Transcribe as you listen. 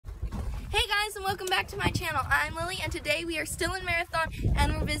and welcome back to my channel. I'm Lily and today we are still in Marathon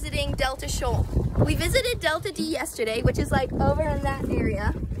and we're visiting Delta Shoal. We visited Delta D yesterday, which is like over in that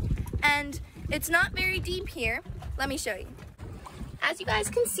area, and it's not very deep here. Let me show you. As you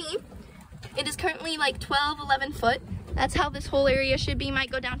guys can see, it is currently like 12, 11 foot. That's how this whole area should be. Might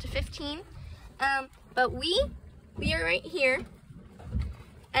go down to 15. But we are right here,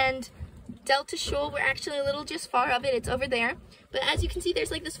 and Delta Shoal, we're actually a little just far of it. It's over there. But as you can see,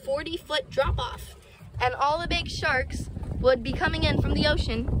 there's like this 40-foot drop off, and all the big sharks would be coming in from the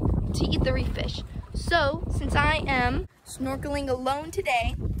ocean to eat the reef fish. So since I am snorkeling alone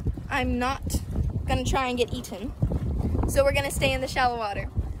today, I'm not gonna try and get eaten. So we're gonna stay in the shallow water.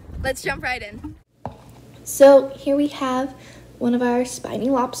 Let's jump right in. So here we have one of our spiny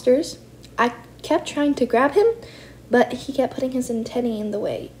lobsters. I kept trying to grab him, but he kept putting his antennae in the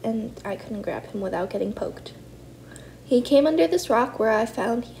way, and I couldn't grab him without getting poked. He came under this rock where I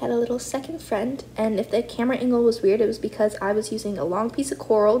found he had a little second friend, and if the camera angle was weird, it was because I was using a long piece of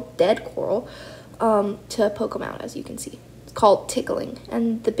coral, dead coral, to poke him out, as you can see. It's called tickling,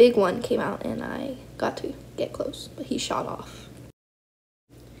 and the big one came out and I got to get close, but he shot off.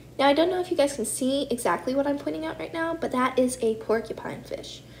 Now, I don't know if you guys can see exactly what I'm pointing out right now, but that is a porcupine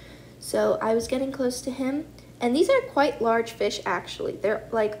fish. So I was getting close to him, and these are quite large fish actually. They're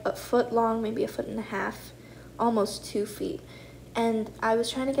like a foot long, maybe a foot and a half, almost 2 feet. And I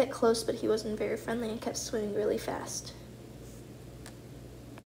was trying to get close, but he wasn't very friendly and kept swimming really fast.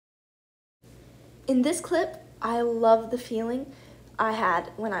 In this clip, I love the feeling I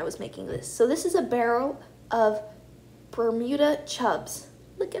had when I was making this. So this is a barrel of Bermuda chubs.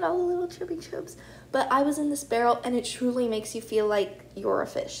 Look at all the little chubby chubs. But I was in this barrel, and it truly makes you feel like you're a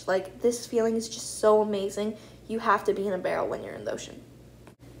fish. Like, this feeling is just so amazing. You have to be in a barrel when you're in the ocean.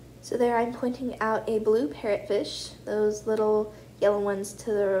 So there I'm pointing out a blue parrotfish. Those little yellow ones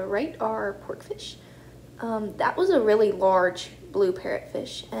to the right are porkfish. That was a really large blue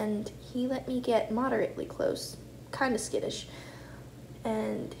parrotfish, and he let me get moderately close, kind of skittish.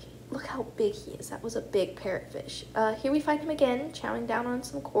 And look how big he is. That was a big parrotfish. Here we find him again, chowing down on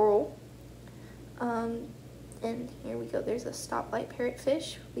some coral. And here we go. There's a stoplight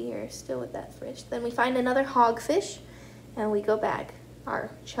parrotfish. We are still with that fish. Then we find another hogfish, and we go back,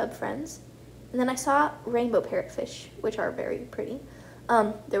 our chub friends. And then I saw rainbow parrotfish, which are very pretty.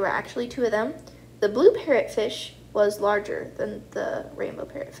 There were actually 2 of them. The blue parrotfish was larger than the rainbow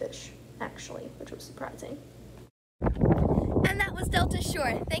parrotfish, actually, which was surprising. And that was Delta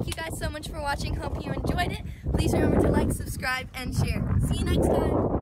Shore. Thank you guys so much for watching. Hope you enjoyed it. Please remember to like, subscribe, and share. See you next time.